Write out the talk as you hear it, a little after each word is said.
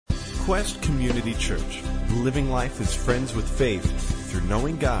Quest Community Church, living life as friends with faith through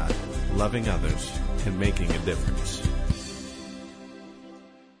knowing God, loving others, and making a difference.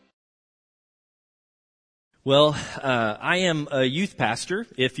 Well, I am a youth pastor,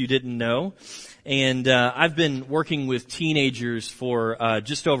 if you didn't know, and I've been working with teenagers for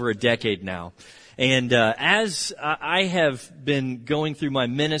just over a decade now. And as I have been going through my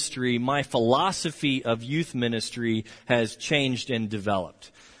ministry, my philosophy of youth ministry has changed and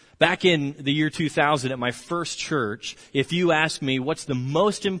developed. Back in the year 2000 at my first church, if you asked me what's the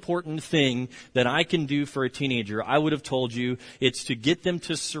most important thing that I can do for a teenager, I would have told you it's to get them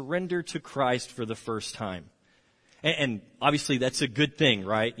to surrender to Christ for the first time. And obviously that's a good thing,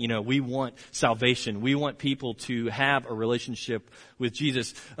 right? You know, we want salvation. We want people to have a relationship with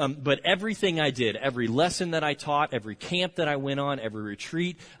Jesus. But everything I did, every lesson that I taught, every camp that I went on, every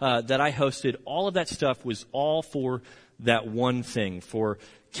retreat that I hosted, all of that stuff was all for that one thing, for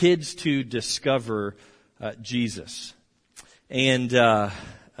kids to discover Jesus. And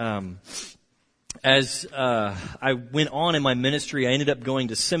as I went on in my ministry, I ended up going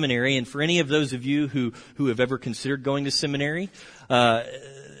to seminary. And for any of those of you who have ever considered going to seminary,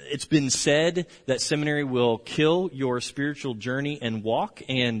 it's been said that seminary will kill your spiritual journey and walk,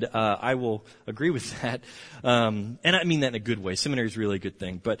 and I will agree with that. And I mean that in a good way. Seminary is really a good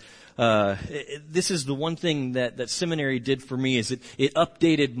thing. But this is the one thing that seminary did for me, is it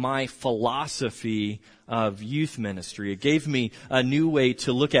updated my philosophy of youth ministry. It gave me a new way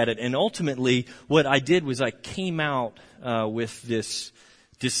to look at it. And ultimately, what I did was I came out with this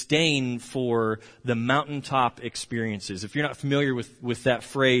disdain for the mountaintop experiences. If you're not familiar with that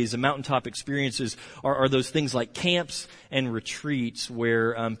phrase, the mountaintop experiences are those things like camps and retreats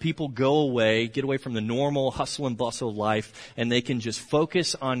where people go away, get away from the normal hustle and bustle of life, and they can just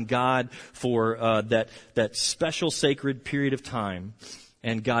focus on God for that special sacred period of time.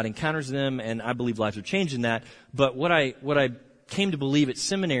 And God encounters them, and I believe lives are changed in that. But what I came to believe at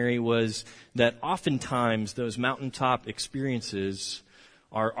seminary was that oftentimes those mountaintop experiences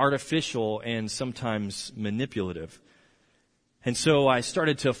are artificial and sometimes manipulative. And so I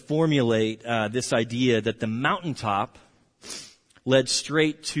started to formulate this idea that the mountaintop led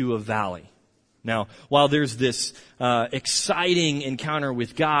straight to a valley. Now, while there's this exciting encounter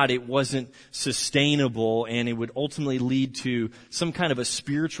with God, it wasn't sustainable, and it would ultimately lead to some kind of a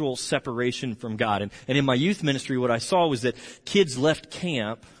spiritual separation from God. And in my youth ministry, what I saw was that kids left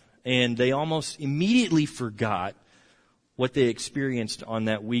camp, and they almost immediately forgot what they experienced on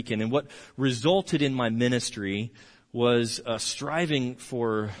that weekend. And what resulted in my ministry was striving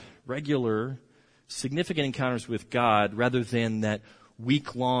for regular, significant encounters with God rather than that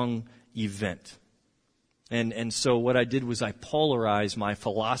week-long event. And so what I did was I polarized my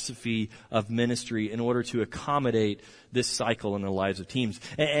philosophy of ministry in order to accommodate this cycle in the lives of teens.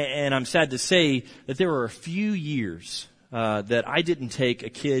 And I'm sad to say that there were a few years that I didn't take a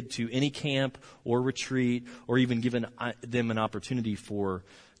kid to any camp or retreat or even given them an opportunity for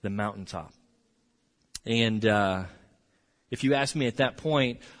the mountaintop. And if you asked me at that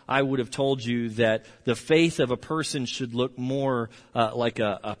point, I would have told you that the faith of a person should look more like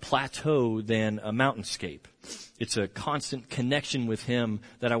a plateau than a mountainscape. It's a constant connection with Him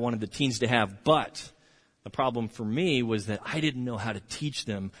that I wanted the teens to have. But the problem for me was that I didn't know how to teach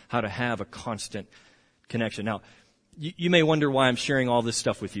them how to have a constant connection. Now, you may wonder why I'm sharing all this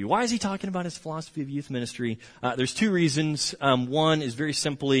stuff with you. Why is he talking about his philosophy of youth ministry? There's two reasons. One is very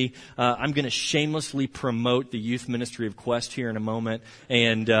simply, I'm going to shamelessly promote the youth ministry of Quest here in a moment.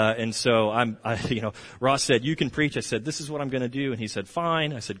 And so Ross said, "You can preach." I said, "This is what I'm going to do." And he said,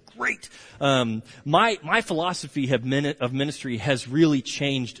 "Fine." I said, "Great." My philosophy of ministry has really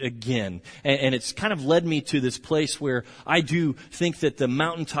changed again. And it's kind of led me to this place where I do think that the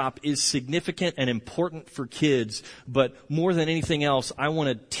mountaintop is significant and important for kids. But more than anything else, I want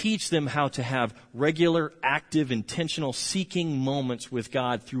to teach them how to have regular, active, intentional, seeking moments with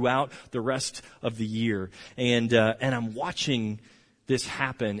God throughout the rest of the year. And I'm watching this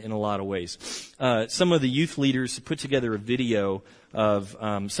happen in a lot of ways. Some of the youth leaders put together a video of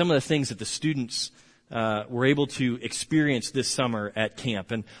some of the things that the students were able to experience this summer at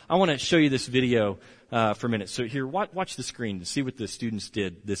camp. And I want to show you this video for a minute. So here, watch the screen to see what the students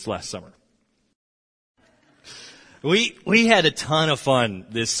did this last summer. We had a ton of fun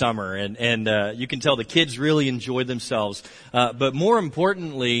this summer, and you can tell the kids really enjoyed themselves. But more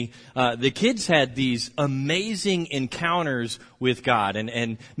importantly, the kids had these amazing encounters with God.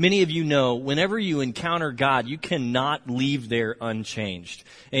 And many of you know, whenever you encounter God, you cannot leave there unchanged.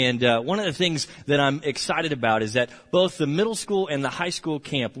 And one of the things that I'm excited about is that both the middle school and the high school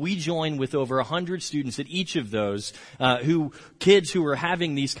camp, we join with over 100 students at each of those kids who are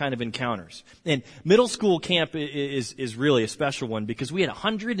having these kind of encounters. And middle school camp is really a special one because we had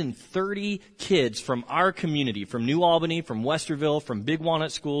 130 kids from our community, from New Albany, from Westerville, from Big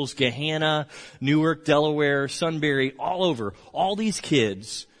Walnut Schools, Gahanna, Newark, Delaware, Sunbury, all over. All these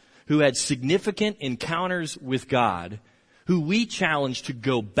kids who had significant encounters with God, who we challenged to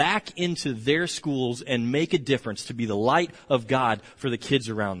go back into their schools and make a difference, to be the light of God for the kids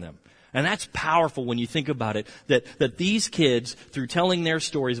around them. And that's powerful when you think about it, that these kids, through telling their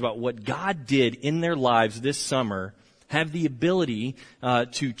stories about what God did in their lives this summer, have the ability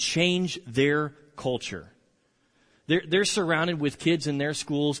to change their culture. They're surrounded with kids in their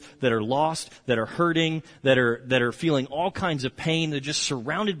schools that are lost, that are hurting, that are feeling all kinds of pain. They're just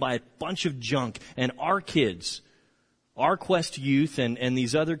surrounded by a bunch of junk. And our kids, our Quest youth and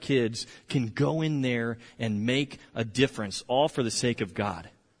these other kids can go in there and make a difference, all for the sake of God.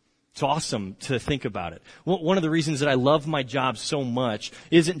 It's awesome to think about it. One of the reasons that I love my job so much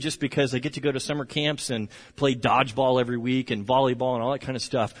isn't just because I get to go to summer camps and play dodgeball every week and volleyball and all that kind of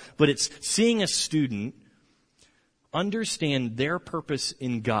stuff, but it's seeing a student understand their purpose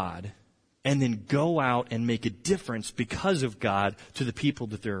in God and then go out and make a difference because of God to the people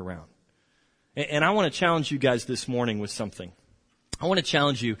that they're around. And I want to challenge you guys this morning with something. I want to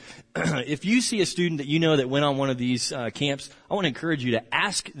challenge you, if you see a student that you know that went on one of these camps, I want to encourage you to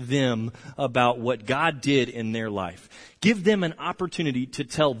ask them about what God did in their life. Give them an opportunity to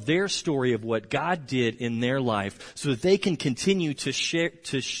tell their story of what God did in their life so that they can continue to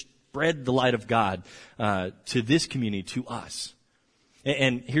spread the light of God to this community, to us.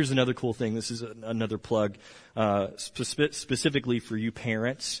 And here's another cool thing. This is another plug specifically for you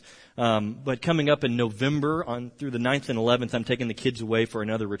parents. But coming up in November through the 9th and 11th, I'm taking the kids away for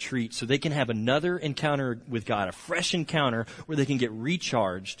another retreat so they can have another encounter with God, a fresh encounter where they can get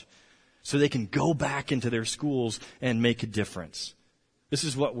recharged so they can go back into their schools and make a difference. This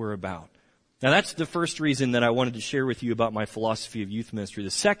is what we're about. Now, that's the first reason that I wanted to share with you about my philosophy of youth ministry. The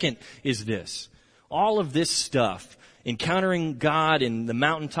second is this. All of this stuff, encountering God in the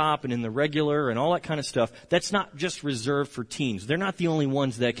mountaintop and in the regular and all that kind of stuff, that's not just reserved for teens. They're not the only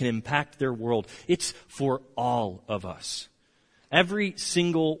ones that can impact their world. It's for all of us. Every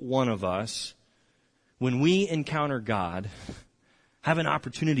single one of us, when we encounter God, have an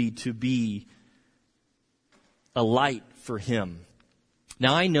opportunity to be a light for Him.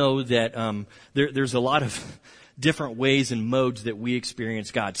 Now, I know that there's a lot of different ways and modes that we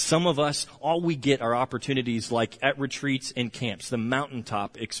experience God. Some of us, all we get are opportunities like at retreats and camps, the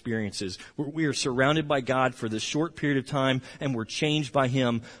mountaintop experiences, where we are surrounded by God for this short period of time and we're changed by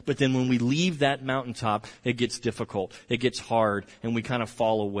Him. But then when we leave that mountaintop, it gets difficult, it gets hard, and we kind of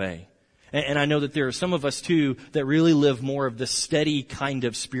fall away. And I know that there are some of us too that really live more of the steady kind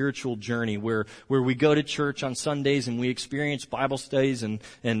of spiritual journey where we go to church on Sundays and we experience Bible studies and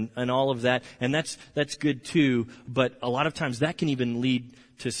all of that. And that's good too. But a lot of times that can even lead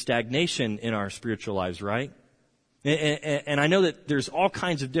to stagnation in our spiritual lives, right? And I know that there's all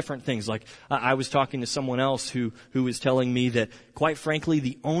kinds of different things. Like I was talking to someone else who was telling me that, quite frankly,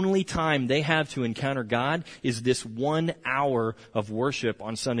 the only time they have to encounter God is this 1 hour of worship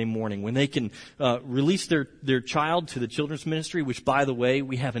on Sunday morning when they can release their child to the children's ministry, which, by the way,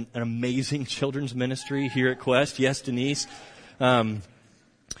 we have an amazing children's ministry here at Quest. Yes, Denise. I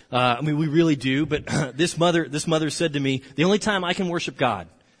mean, we really do. But this mother said to me, the only time I can worship God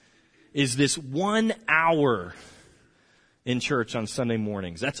is this 1 hour in church on Sunday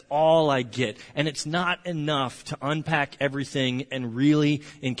mornings. That's all I get. And it's not enough to unpack everything and really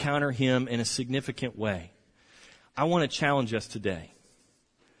encounter Him in a significant way. I want to challenge us today.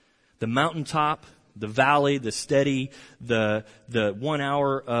 The mountaintop, the valley, the steady, the 1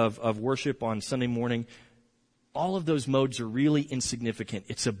 hour of worship on Sunday morning, all of those modes are really insignificant.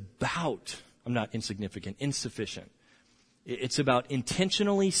 It's about, I'm not insignificant, insufficient. It's about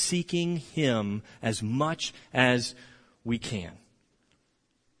intentionally seeking Him as much as we can.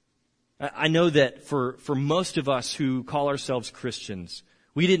 I know that for most of us who call ourselves Christians,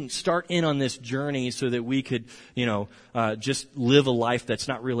 we didn't start in on this journey so that we could, just live a life that's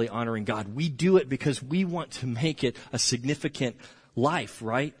not really honoring God. We do it because we want to make it a significant life,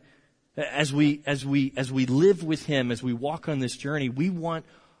 right? As we live with Him, as we walk on this journey, we want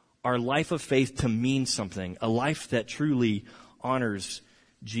our life of faith to mean something, a life that truly honors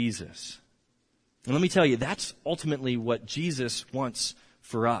Jesus. And let me tell you, that's ultimately what Jesus wants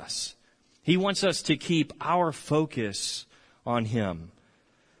for us. He wants us to keep our focus on Him.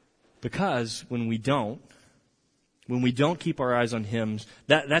 Because when we don't keep our eyes on Him,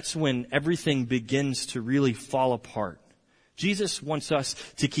 that's when everything begins to really fall apart. Jesus wants us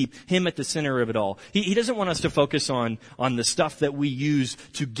to keep Him at the center of it all. He doesn't want us to focus on the stuff that we use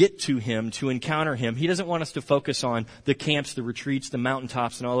to get to Him, to encounter Him. He doesn't want us to focus on the camps, the retreats, the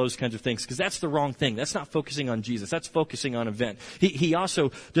mountaintops, and all those kinds of things, because that's the wrong thing. That's not focusing on Jesus. That's focusing on event. He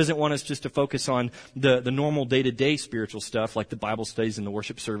also doesn't want us just to focus on the normal day-to-day spiritual stuff, like the Bible studies and the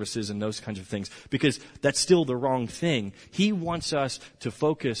worship services and those kinds of things, because that's still the wrong thing. He wants us to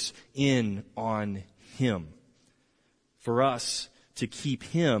focus in on Him, for us to keep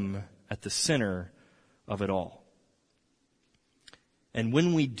Him at the center of it all. And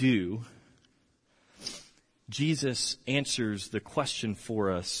when we do, Jesus answers the question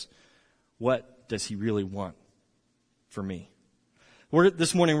for us, what does He really want for me?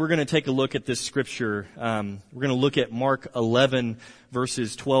 This morning we're going to take a look at this scripture. We're going to look at Mark 11,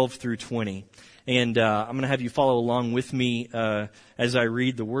 verses 12 through 20. And I'm going to have you follow along with me as I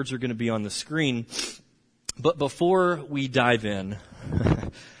read. The words are going to be on the screen. But before we dive in,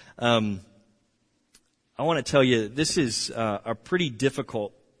 I want to tell you this is a pretty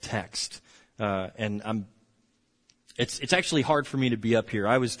difficult text, and it's actually hard for me to be up here.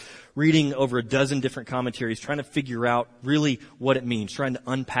 I was reading over a dozen different commentaries, trying to figure out really what it means, trying to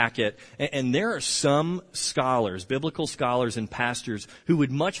unpack it. And there are some scholars, biblical scholars and pastors, who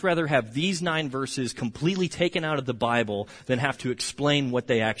would much rather have these 9 verses completely taken out of the Bible than have to explain what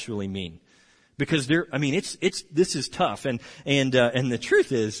they actually mean. Because this is tough, and the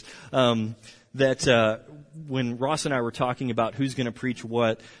truth is that when Ross and I were talking about who's going to preach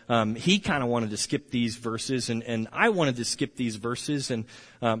what, he kind of wanted to skip these verses, and I wanted to skip these verses,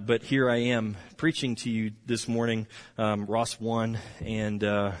 but here I am preaching to you this morning. Ross won, and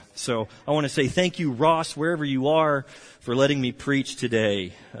so I want to say thank you, Ross, wherever you are, for letting me preach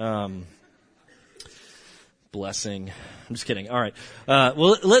today. Blessing. I'm just kidding. All right.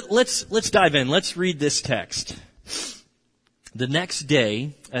 Well, let's dive in. Let's read this text. The next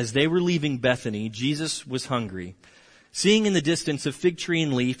day, as they were leaving Bethany, Jesus was hungry. Seeing in the distance a fig tree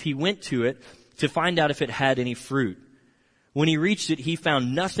and leaf, He went to it to find out if it had any fruit. When He reached it, He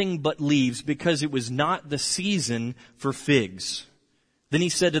found nothing but leaves, because it was not the season for figs. Then He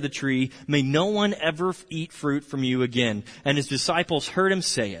said to the tree, "May no one ever eat fruit from you again." And His disciples heard Him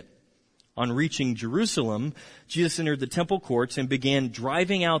say it. On reaching Jerusalem, Jesus entered the temple courts and began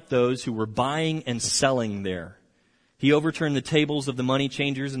driving out those who were buying and selling there. He overturned the tables of the money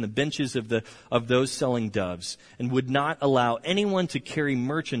changers and the benches of those selling doves, and would not allow anyone to carry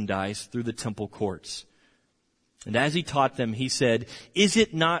merchandise through the temple courts. And as He taught them, He said, "Is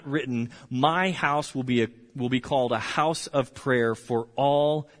it not written, 'My house will be called a house of prayer for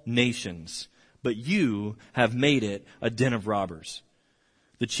all nations'? But you have made it a den of robbers."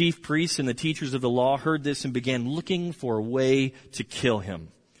 The chief priests and the teachers of the law heard this and began looking for a way to kill Him,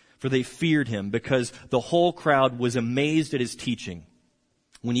 for they feared Him, because the whole crowd was amazed at His teaching.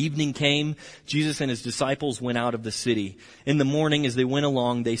 When evening came, Jesus and His disciples went out of the city. In the morning, as they went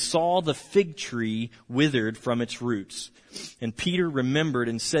along, they saw the fig tree withered from its roots. And Peter remembered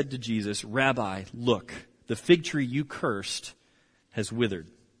and said to Jesus, "Rabbi, look, the fig tree you cursed has withered."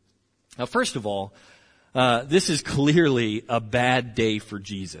 Now, first of all, this is clearly a bad day for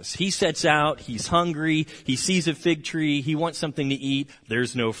Jesus. He sets out, He's hungry, He sees a fig tree, He wants something to eat,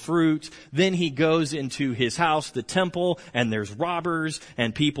 there's no fruit. Then He goes into His house, the temple, and there's robbers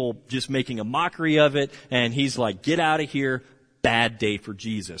and people just making a mockery of it, and He's like, "Get out of here." Bad day for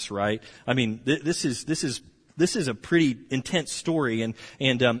Jesus, right? I mean, this is a pretty intense story, and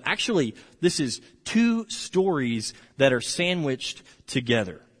actually, this is 2 stories that are sandwiched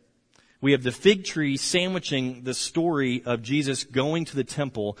together. We have the fig tree sandwiching the story of Jesus going to the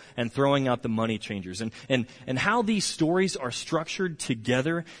temple and throwing out the money changers. And how these stories are structured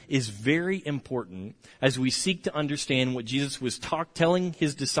together is very important as we seek to understand what Jesus was telling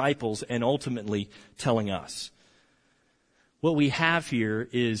His disciples and ultimately telling us. What we have here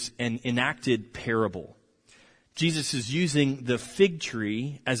is an enacted parable. Jesus is using the fig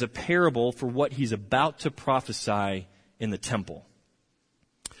tree as a parable for what He's about to prophesy in the temple.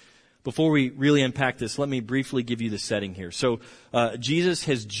 Before we really unpack this, let me briefly give you the setting here. So, Jesus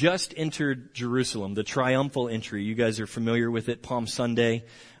has just entered Jerusalem, the triumphal entry. You guys are familiar with it, Palm Sunday.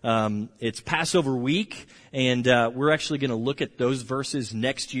 It's Passover week, and we're actually going to look at those verses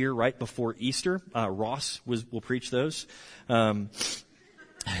next year, right before Easter. Ross will preach those.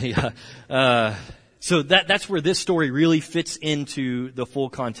 So that's where this story really fits into the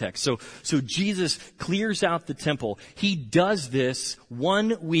full context. So Jesus clears out the temple. He does this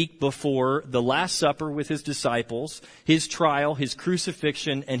 1 week before the Last Supper with his disciples, his trial, his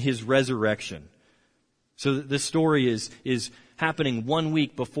crucifixion, and his resurrection. So this story is happening 1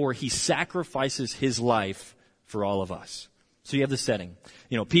 week before he sacrifices his life for all of us. So you have the setting.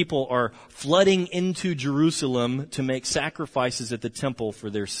 People are flooding into Jerusalem to make sacrifices at the temple for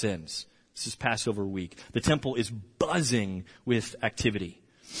their sins. This is Passover week. The temple is buzzing with activity.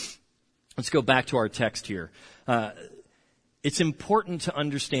 Let's go back to our text here. It's important to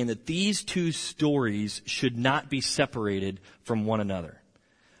understand that these two stories should not be separated from one another.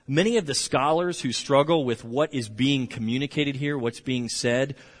 Many of the scholars who struggle with what is being communicated here, what's being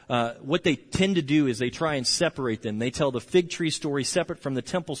said, what they tend to do is they try and separate them. They tell the fig tree story separate from the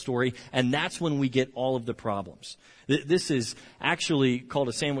temple story, and that's when we get all of the problems. This is actually called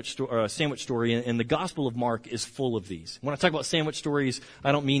a sandwich story, and the Gospel of Mark is full of these. When I talk about sandwich stories,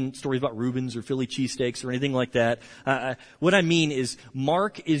 I don't mean stories about Reubens or Philly cheesesteaks or anything like that. What I mean is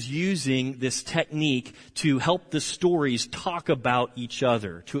Mark is using this technique to help the stories talk about each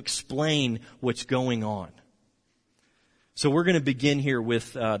other, to explain what's going on. So we're going to begin here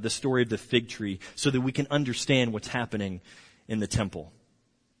with the story of the fig tree so that we can understand what's happening in the temple.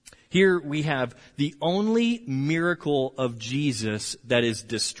 Here we have the only miracle of Jesus that is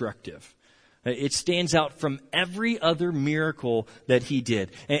destructive. It stands out from every other miracle that he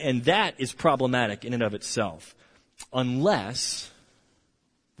did. And that is problematic in and of itself. Unless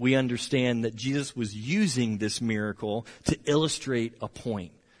we understand that Jesus was using this miracle to illustrate a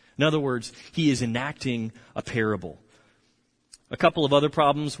point. In other words, he is enacting a parable. A couple of other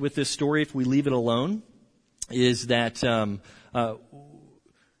problems with this story, if we leave it alone, is that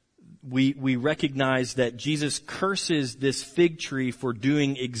we recognize that Jesus curses this fig tree for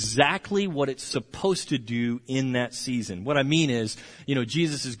doing exactly what it's supposed to do in that season. What I mean is,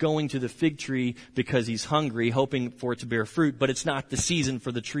 Jesus is going to the fig tree because he's hungry, hoping for it to bear fruit, but it's not the season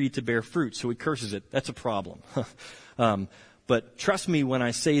for the tree to bear fruit, so he curses it. That's a problem. But trust me when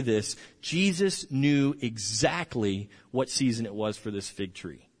I say this, Jesus knew exactly what season it was for this fig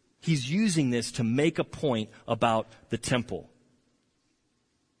tree. He's using this to make a point about the temple.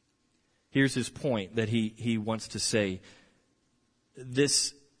 Here's his point that he wants to say.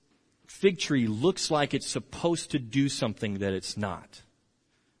 This fig tree looks like it's supposed to do something that it's not.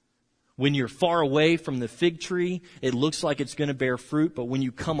 When you're far away from the fig tree, it looks like it's going to bear fruit, but when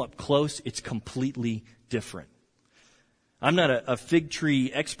you come up close, it's completely different. I'm not a fig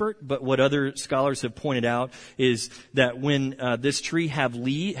tree expert, but what other scholars have pointed out is that when this tree has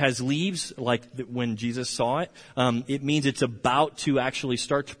leaves, like when Jesus saw it, it means it's about to actually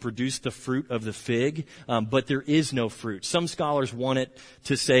start to produce the fruit of the fig, but there is no fruit. Some scholars want it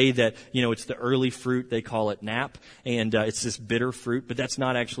to say that, it's the early fruit, they call it nap, and it's this bitter fruit, but that's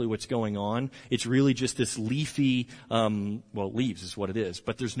not actually what's going on. It's really just this leafy, leaves is what it is,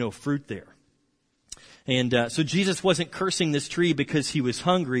 but there's no fruit there. And so Jesus wasn't cursing this tree because he was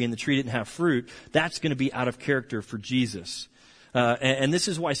hungry and the tree didn't have fruit. That's going to be out of character for Jesus. And this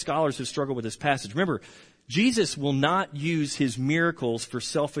is why scholars have struggled with this passage. Remember, Jesus will not use his miracles for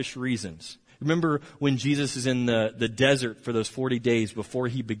selfish reasons. Remember when Jesus is in the desert for those 40 days before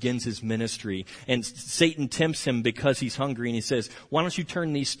he begins his ministry, and Satan tempts him because he's hungry, and he says, "Why don't you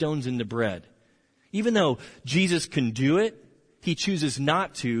turn these stones into bread?" Even though Jesus can do it, he chooses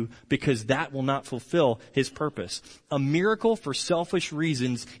not to because that will not fulfill his purpose. A miracle for selfish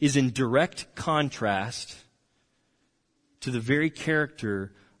reasons is in direct contrast to the very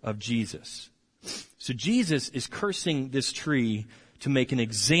character of Jesus. So Jesus is cursing this tree to make an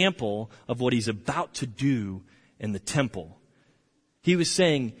example of what he's about to do in the temple. He was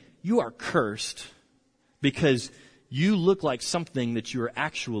saying, you are cursed because you look like something that you are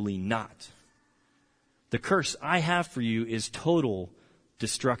actually not. The curse I have for you is total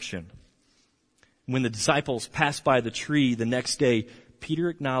destruction. When the disciples passed by the tree the next day, Peter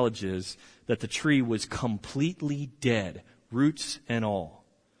acknowledges that the tree was completely dead, roots and all.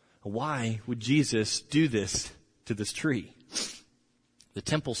 Why would Jesus do this to this tree? The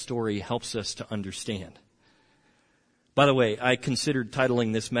temple story helps us to understand. By the way, I considered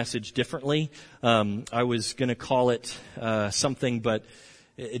titling this message differently. I was going to call it something, but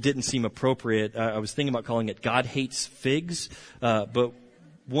it didn't seem appropriate. I was thinking about calling it God Hates Figs, but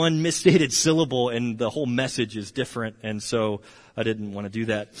one misstated syllable and the whole message is different, and so I didn't want to do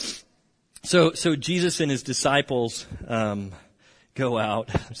that. So Jesus and his disciples go out.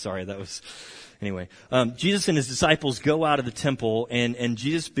 I'm sorry, that was Anyway, Jesus and his disciples go out of the temple, and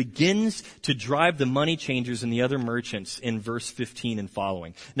Jesus begins to drive the money changers and the other merchants in verse 15 and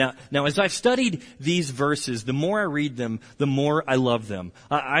following. Now, as I've studied these verses, the more I read them, the more I love them.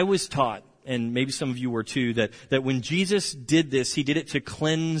 I was taught, and maybe some of you were too, that when Jesus did this, he did it to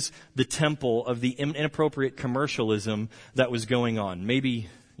cleanse the temple of the inappropriate commercialism that was going on. Maybe,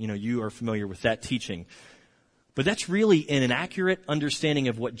 you are familiar with that teaching. But that's really an inaccurate understanding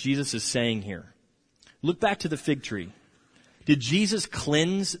of what Jesus is saying here. Look back to the fig tree. Did Jesus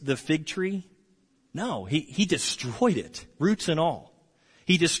cleanse the fig tree? No, he destroyed it, roots and all.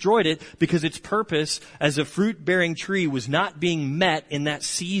 He destroyed it because its purpose as a fruit-bearing tree was not being met in that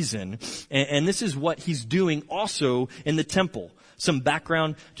season. And this is what he's doing also in the temple. Some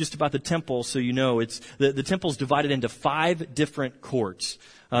background just about the temple so you know. The temple's divided into 5 different courts.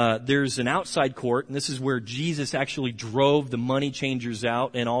 There's an outside court, and this is where Jesus actually drove the money changers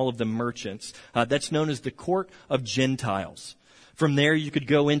out and all of the merchants. That's known as the court of Gentiles. From there, you could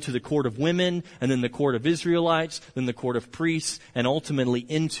go into the court of women, and then the court of Israelites, then the court of priests, and ultimately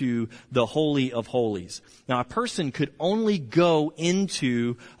into the Holy of Holies. Now, a person could only go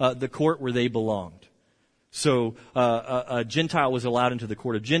into the court where they belonged. So a Gentile was allowed into the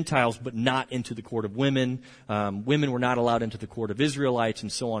court of Gentiles, but not into the court of women. Women were not allowed into the court of Israelites,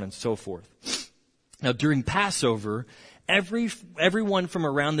 and so on and so forth. Now, during Passover, everyone from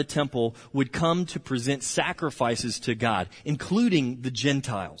around the temple would come to present sacrifices to God, including the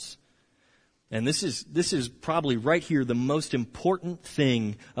Gentiles. And this is probably right here the most important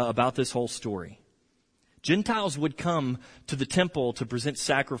thing about this whole story. Gentiles would come to the temple to present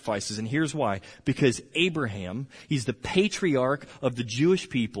sacrifices, and here's why. Because Abraham, he's the patriarch of the Jewish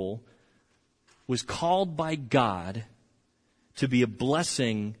people, was called by God to be a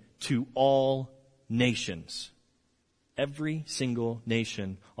blessing to all nations. Every single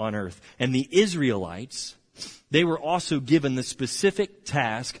nation on earth. And the Israelites, they were also given the specific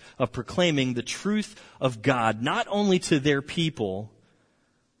task of proclaiming the truth of God, not only to their people,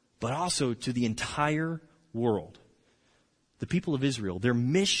 but also to the entire world. The people of Israel, their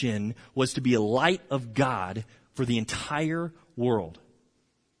mission was to be a light of God for the entire world.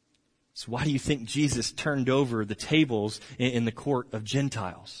 So why do you think Jesus turned over the tables in the court of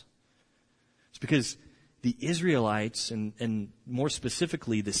Gentiles? It's because the Israelites, and more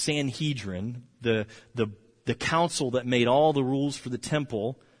specifically the Sanhedrin, the council that made all the rules for the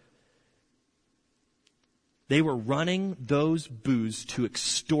temple, they were running those booths to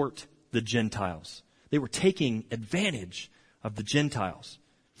extort the Gentiles. They were taking advantage of the Gentiles.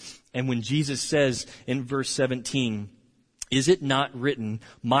 And when Jesus says in verse 17, "Is it not written,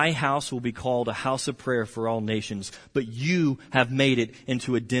 my house will be called a house of prayer for all nations, but you have made it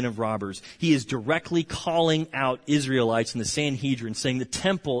into a den of robbers." He is directly calling out Israelites in the Sanhedrin, saying the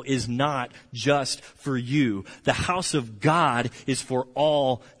temple is not just for you. The house of God is for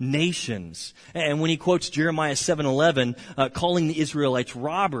all nations. And when he quotes Jeremiah 7:11, calling the Israelites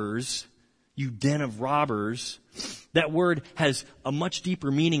robbers, "You den of robbers," that word has a much deeper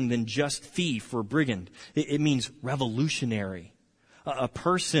meaning than just thief or brigand. It means revolutionary. A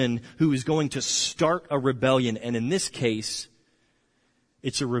person who is going to start a rebellion. And in this case,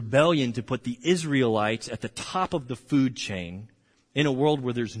 it's a rebellion to put the Israelites at the top of the food chain in a world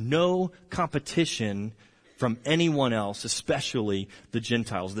where there's no competition from anyone else, especially the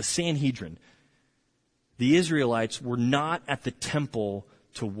Gentiles, the Sanhedrin. The Israelites were not at the temple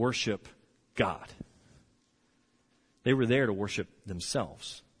to worship God. They were there to worship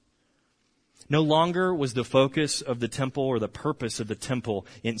themselves. No longer was the focus of the temple or the purpose of the temple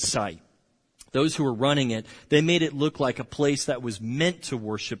in sight. Those who were running it, they made it look like a place that was meant to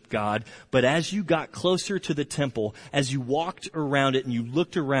worship God. But as you got closer to the temple, as you walked around it and you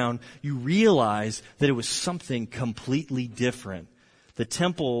looked around, you realized that it was something completely different. The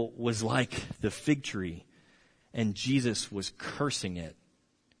temple was like the fig tree, and Jesus was cursing it.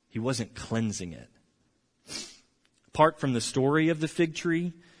 He wasn't cleansing it. Apart from the story of the fig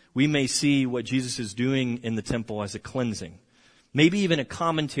tree, we may see what Jesus is doing in the temple as a cleansing. Maybe even a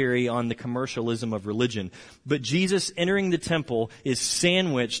commentary on the commercialism of religion. But Jesus entering the temple is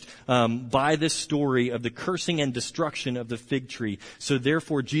sandwiched by this story of the cursing and destruction of the fig tree. So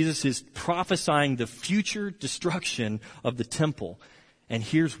therefore, Jesus is prophesying the future destruction of the temple. And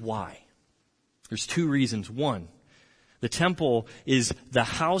here's why. There's 2 reasons. One, the temple is the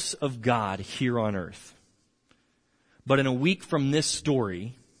house of God here on earth. But in a week from this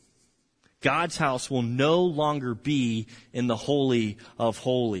story, God's house will no longer be in the Holy of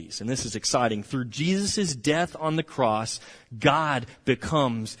Holies. And this is exciting. Through Jesus' death on the cross, God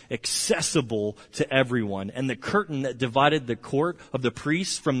becomes accessible to everyone. And the curtain that divided the court of the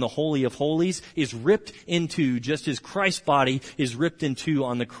priests from the Holy of Holies is ripped in two, just as Christ's body is ripped in two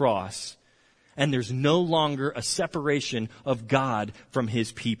on the cross. And there's no longer a separation of God from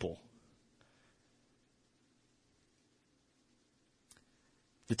His people.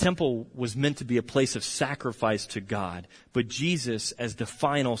 The temple was meant to be a place of sacrifice to God. But Jesus, as the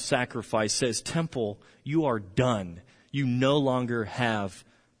final sacrifice, says, temple, you are done. You no longer have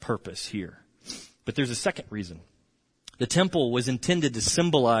purpose here. But there's a second reason. The temple was intended to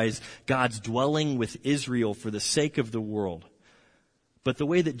symbolize God's dwelling with Israel for the sake of the world. But the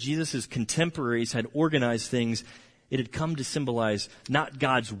way that Jesus' contemporaries had organized things, it had come to symbolize not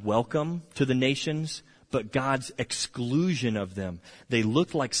God's welcome to the nations, but God's exclusion of them. They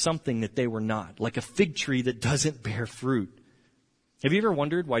looked like something that they were not, like a fig tree that doesn't bear fruit. Have you ever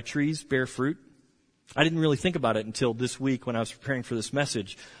wondered why trees bear fruit? I didn't really think about it until this week when I was preparing for this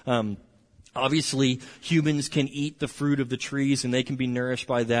message. Obviously, humans can eat the fruit of the trees and they can be nourished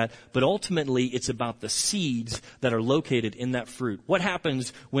by that, but ultimately it's about the seeds that are located in that fruit. What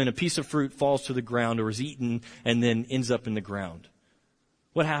happens when a piece of fruit falls to the ground or is eaten and then ends up in the ground?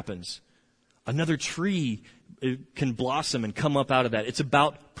 What happens? Another tree can blossom and come up out of that. It's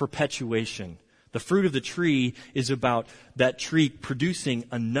about perpetuation. The fruit of the tree is about that tree producing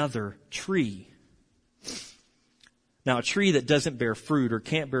another tree. Now, a tree that doesn't bear fruit or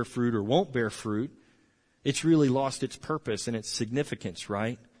can't bear fruit or won't bear fruit, it's really lost its purpose and its significance,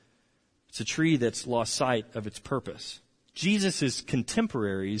 right? It's a tree that's lost sight of its purpose. Jesus'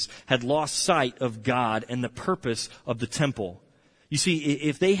 contemporaries had lost sight of God and the purpose of the temple. You see,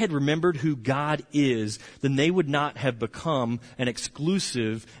 if they had remembered who God is, then they would not have become an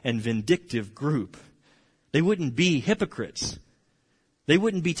exclusive and vindictive group. They wouldn't be hypocrites. They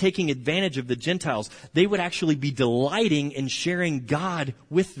wouldn't be taking advantage of the Gentiles. They would actually be delighting in sharing God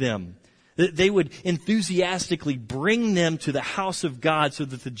with them. They would enthusiastically bring them to the house of God so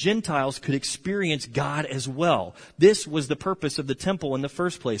that the Gentiles could experience God as well. This was the purpose of the temple in the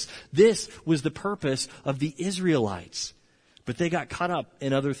first place. This was the purpose of the Israelites. But they got caught up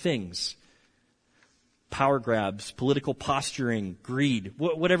in other things. Power grabs, political posturing, greed,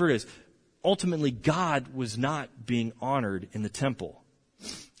 whatever it is. Ultimately, God was not being honored in the temple.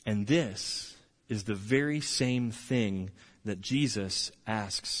 And this is the very same thing that Jesus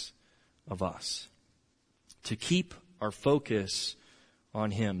asks of us. To keep our focus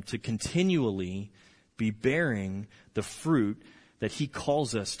on Him. To continually be bearing the fruit that He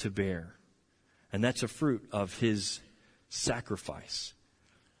calls us to bear. And that's a fruit of His sacrifice.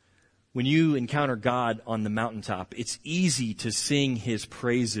 When you encounter God on the mountaintop, it's easy to sing His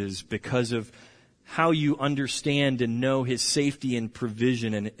praises because of how you understand and know His safety and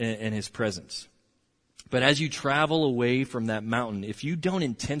provision and His presence. But as you travel away from that mountain, if you don't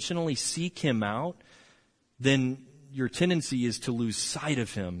intentionally seek Him out, then your tendency is to lose sight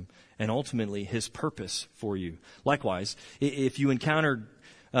of Him and ultimately His purpose for you. Likewise, if you encounter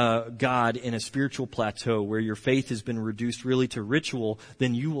God in a spiritual plateau where your faith has been reduced really to ritual,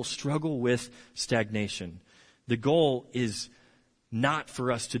 then you will struggle with stagnation. The goal is not for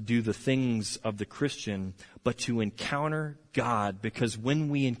us to do the things of the Christian, but to encounter God, because when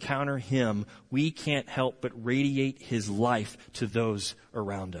we encounter Him, we can't help but radiate His life to those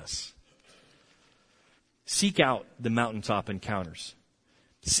around us. Seek out the mountaintop encounters.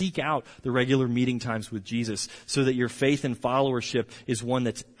 Seek out the regular meeting times with Jesus so that your faith and followership is one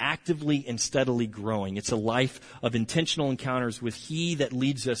that's actively and steadily growing. It's a life of intentional encounters with He that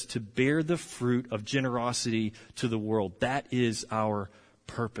leads us to bear the fruit of generosity to the world. That is our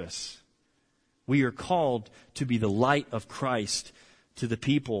purpose. We are called to be the light of Christ to the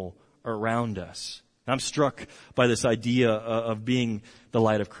people around us. I'm struck by this idea of being the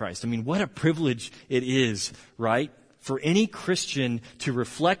light of Christ. I mean, what a privilege it is, right? For any Christian to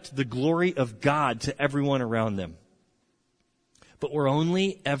reflect the glory of God to everyone around them. But we're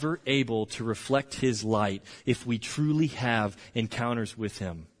only ever able to reflect His light if we truly have encounters with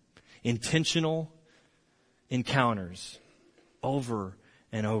Him. Intentional encounters over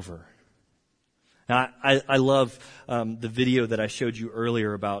and over. Now, I love the video that I showed you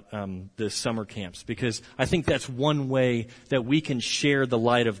earlier about the summer camps, because I think that's one way that we can share the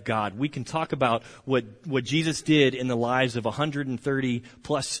light of God. We can talk about what Jesus did in the lives of 130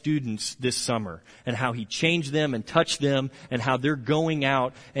 plus students this summer, and how He changed them and touched them, and how they're going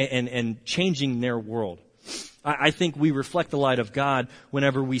out and changing their world. I think we reflect the light of God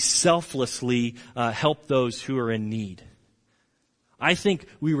whenever we selflessly help those who are in need. I think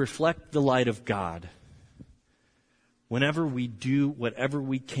we reflect the light of God whenever we do whatever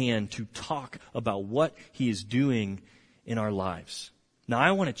we can to talk about what He is doing in our lives. Now,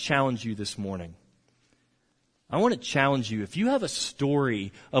 I want to challenge you this morning. I want to challenge you. If you have a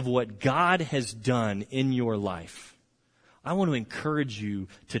story of what God has done in your life, I want to encourage you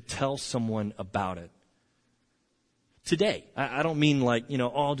to tell someone about it. Today. I don't mean like,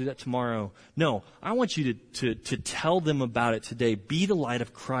 I'll do that tomorrow. No, I want you to tell them about it today. Be the light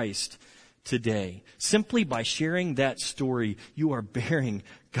of Christ today. Simply by sharing that story, you are bearing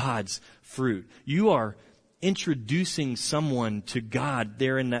God's fruit. You are introducing someone to God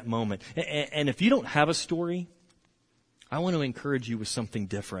there in that moment. And if you don't have a story, I want to encourage you with something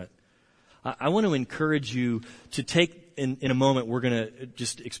different. I want to encourage you to take, in a moment, we're going to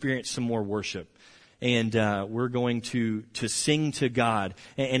just experience some more worship. And we're going to sing to God.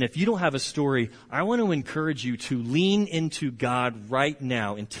 And if you don't have a story, I want to encourage you to lean into God right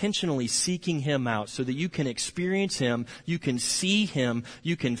now, intentionally seeking Him out so that you can experience Him, you can see Him,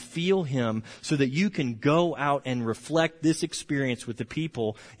 you can feel Him, so that you can go out and reflect this experience with the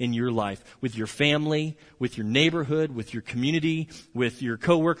people in your life, with your family, with your neighborhood, with your community, with your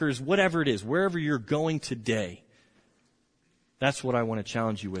coworkers, whatever it is, wherever you're going today. That's what I want to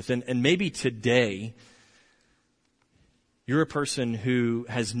challenge you with. And maybe today, you're a person who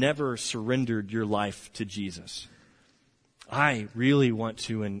has never surrendered your life to Jesus. I really want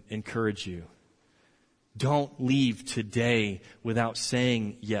to encourage you. Don't leave today without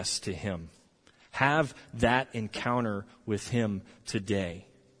saying yes to Him. Have that encounter with Him today.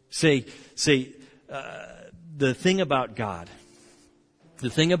 Say, the thing about God,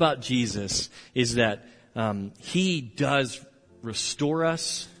 the thing about Jesus is that He does restore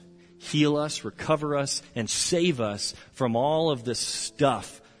us, heal us, recover us, and save us from all of the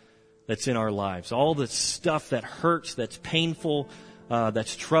stuff that's in our lives. All the stuff that hurts, that's painful,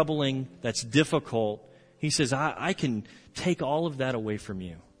 that's troubling, that's difficult. He says, I can take all of that away from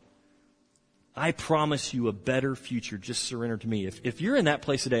you. I promise you a better future. Just surrender to me. If you're in that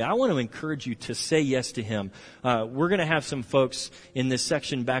place today, I want to encourage you to say yes to Him. We're going to have some folks in this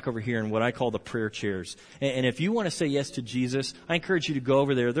section back over here in what I call the prayer chairs. And if you want to say yes to Jesus, I encourage you to go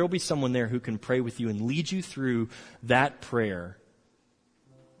over there. There will be someone there who can pray with you and lead you through that prayer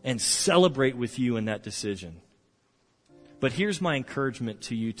and celebrate with you in that decision. But here's my encouragement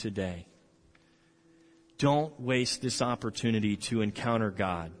to you today. Don't waste this opportunity to encounter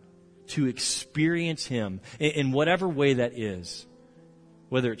God, to experience Him in whatever way that is.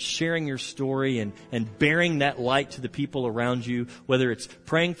 Whether it's sharing your story and bearing that light to the people around you, whether it's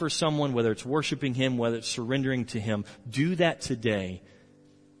praying for someone, whether it's worshiping Him, whether it's surrendering to Him, do that today,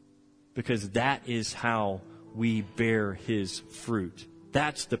 because that is how we bear His fruit.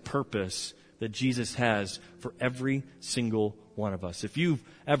 That's the purpose that Jesus has for every single one of us. If you've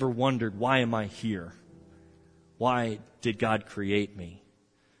ever wondered, why am I here? Why did God create me?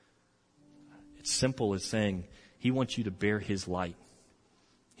 It's simple as saying, He wants you to bear His light.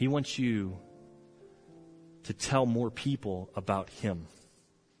 He wants you to tell more people about Him.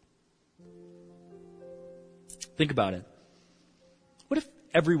 Think about it. What if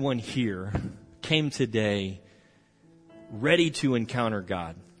everyone here came today ready to encounter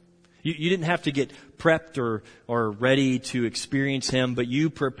God? You didn't have to get prepped or ready to experience Him, but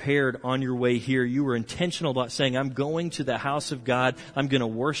you prepared on your way here. You were intentional about saying, I'm going to the house of God. I'm going to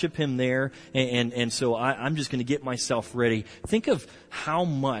worship Him there. And so I'm just going to get myself ready. Think of how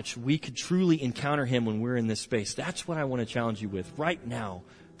much we could truly encounter Him when we're in this space. That's what I want to challenge you with right now.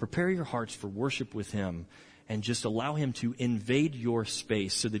 Prepare your hearts for worship with Him and just allow Him to invade your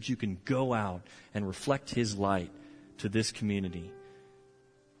space so that you can go out and reflect His light to this community.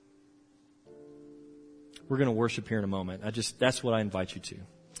 We're going to worship here in a moment. That's what I invite you to.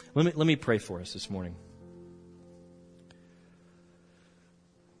 Let me pray for us this morning.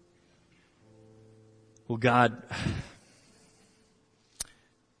 Well, God,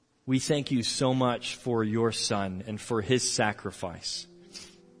 we thank you so much for your Son and for His sacrifice.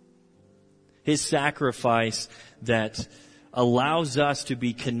 His sacrifice that allows us to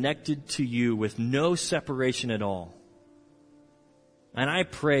be connected to you with no separation at all. And I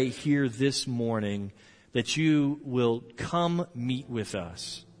pray here this morning that you will come meet with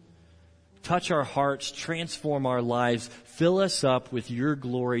us. Touch our hearts, transform our lives, fill us up with your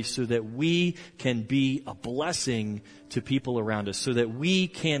glory so that we can be a blessing to people around us, so that we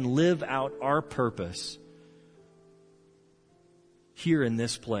can live out our purpose here in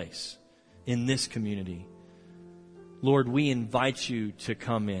this place, in this community. Lord, we invite you to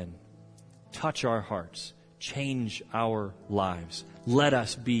come in, touch our hearts, change our lives. Let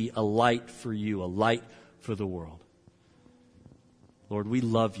us be a light for you, a light for the world. Lord, we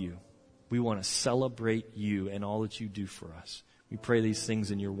love you. We want to celebrate you and all that you do for us. We pray these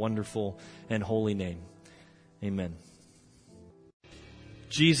things in your wonderful and holy name. Amen.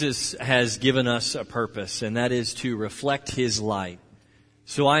 Jesus has given us a purpose, and that is to reflect his light.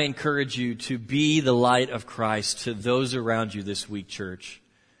 So I encourage you to be the light of Christ to those around you this week, church.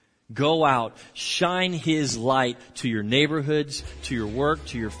 Go out, shine his light to your neighborhoods, to your work,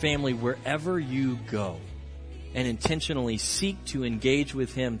 to your family, wherever you go. And intentionally seek to engage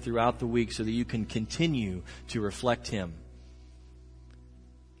with him throughout the week so that you can continue to reflect him.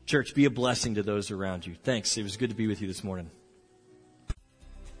 Church, be a blessing to those around you. Thanks. It was good to be with you this morning.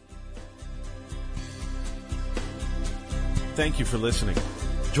 Thank you for listening.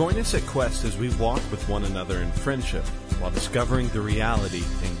 Join us at Quest as we walk with one another in friendship while discovering the reality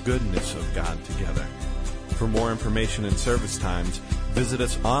and goodness of God together. For more information and service times, visit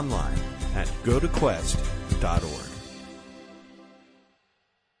us online at gotoquest.org.